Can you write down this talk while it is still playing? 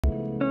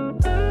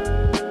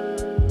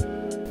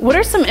What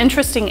are some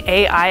interesting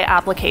AI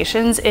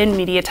applications in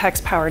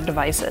MediaTek's powered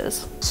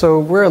devices? So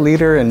we're a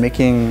leader in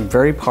making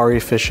very power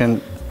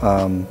efficient,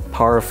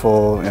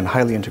 powerful and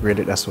highly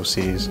integrated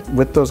SoCs.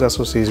 With those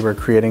SoCs, we're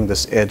creating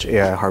this edge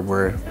AI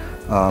hardware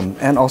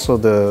and also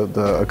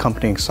the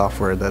accompanying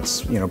software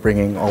that's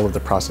bringing all of the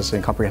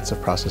processing,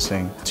 comprehensive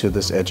processing to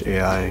this edge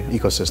AI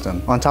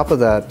ecosystem. On top of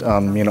that,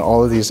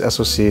 all of these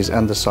SoCs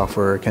and the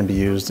software can be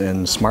used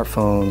in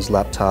smartphones,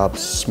 laptops,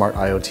 smart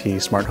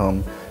IoT, smart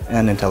home,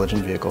 and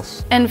intelligent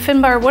vehicles. And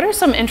Finbar, what are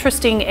some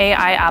interesting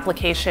AI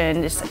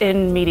applications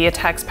in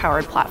MediaTek's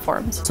powered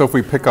platforms? So if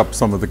we pick up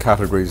some of the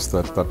categories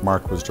that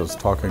Mark was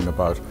just talking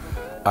about,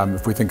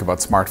 if we think about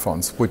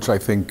smartphones, which I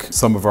think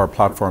some of our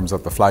platforms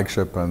at the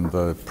flagship and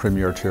the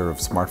premier tier of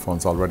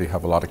smartphones already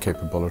have a lot of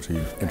capability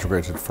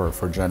integrated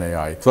for Gen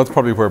AI. So that's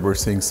probably where we're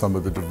seeing some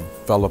of the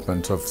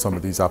development of some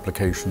of these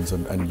applications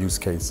and use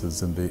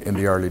cases in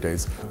the early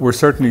days. We're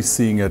certainly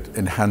seeing it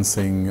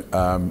enhancing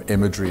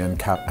imagery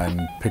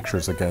and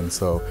pictures again.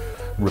 So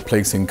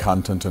replacing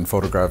content in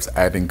photographs,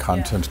 adding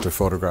content to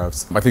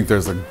photographs. I think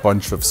there's a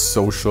bunch of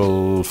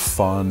social,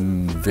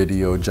 fun,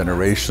 video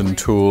generation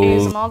tools. I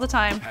use them all the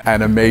time.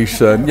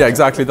 Animation, yeah,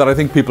 exactly, that I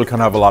think people can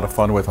have a lot of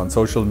fun with on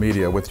social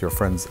media, with your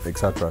friends,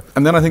 etc.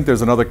 And then I think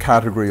there's another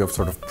category of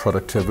sort of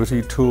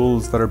productivity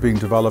tools that are being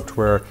developed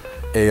where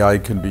AI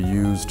can be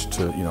used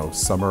to,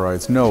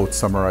 summarize notes,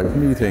 summarize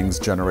meetings,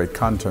 generate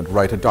content,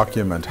 write a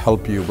document,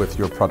 help you with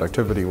your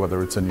productivity,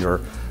 whether it's in your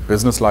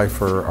business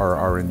life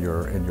or in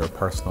your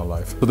personal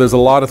life. So there's a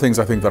lot of things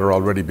I think that are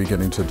already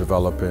beginning to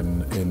develop in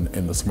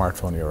the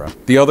smartphone era.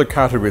 The other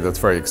category that's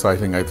very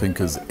exciting, I think,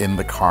 is in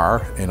the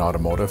car, in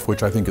automotive,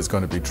 which I think is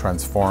going to be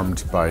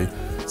transformed by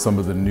some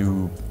of the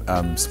new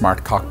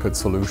smart cockpit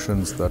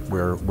solutions that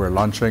we're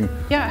launching.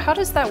 Yeah, how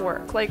does that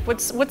work? Like,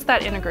 what's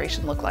that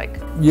integration look like?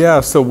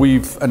 Yeah, so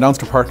we've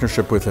announced a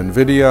partnership with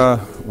NVIDIA.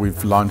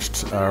 We've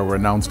launched or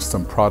announced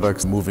some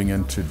products moving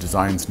into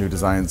new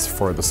designs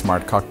for the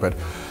smart cockpit.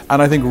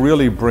 And I think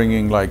really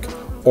bringing like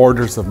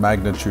orders of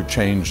magnitude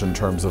change in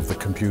terms of the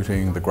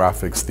computing, the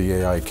graphics, the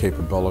AI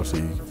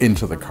capability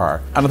into the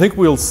car. And I think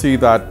we'll see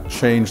that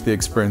change the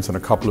experience in a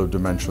couple of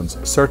dimensions,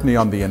 certainly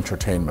on the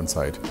entertainment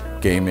side,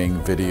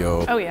 gaming,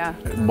 video,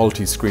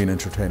 multi-screen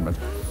entertainment.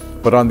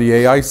 But on the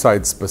AI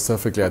side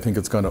specifically, I think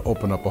it's going to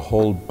open up a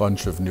whole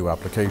bunch of new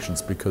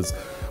applications because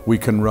we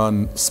can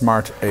run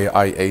smart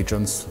AI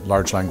agents,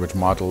 large language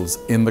models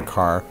in the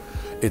car.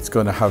 It's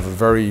going to have a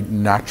very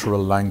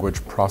natural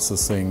language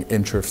processing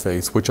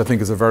interface, which I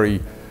think is a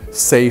very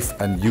safe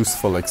and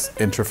useful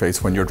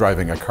interface when you're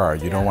driving a car.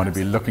 You don't want to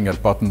be looking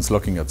at buttons,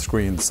 looking at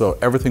screens. So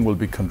everything will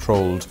be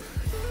controlled,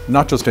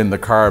 not just in the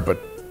car, but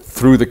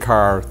through the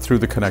car, through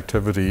the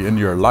connectivity in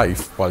your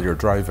life while you're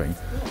driving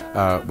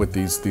with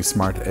these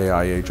smart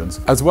AI agents,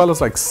 as well as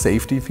like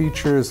safety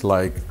features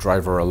like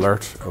driver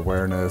alert,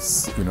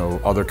 awareness,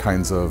 other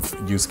kinds of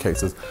use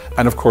cases.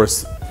 And of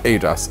course,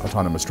 ADAS,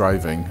 autonomous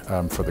driving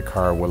for the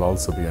car, will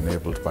also be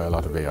enabled by a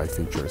lot of AI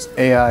features.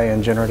 AI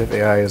and generative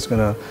AI is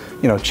going to,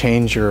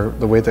 change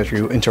the way that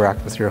you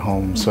interact with your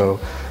home. So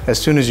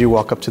as soon as you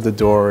walk up to the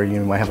door,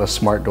 you might have a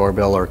smart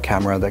doorbell or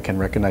camera that can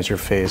recognize your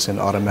face and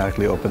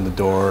automatically open the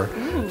door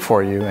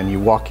for you, and you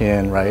walk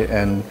in, right?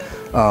 And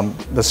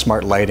the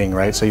smart lighting,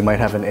 right? So you might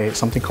have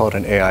something called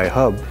an AI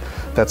hub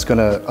that's going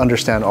to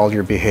understand all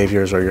your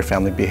behaviors or your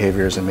family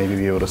behaviors and maybe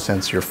be able to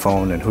sense your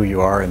phone and who you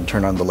are and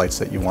turn on the lights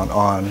that you want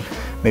on.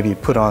 Maybe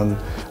put on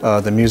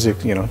the music,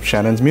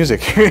 Shannon's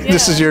music.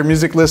 This is your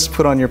music list,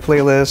 put on your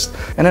playlist.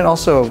 And then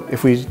also,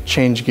 if we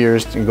change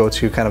gears and go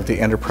to kind of the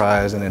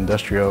enterprise and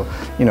industrial,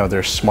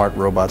 there's smart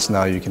robots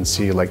now. You can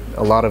see like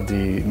a lot of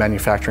the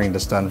manufacturing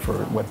that's done for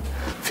what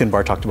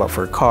Finbar talked about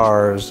for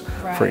cars,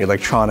 for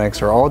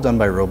electronics, are all done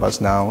by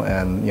robots now.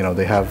 And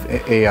they have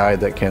AI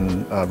that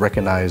can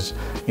recognize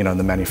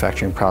the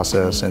manufacturing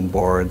process and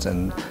boards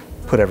and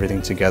put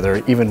everything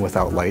together, even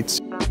without lights.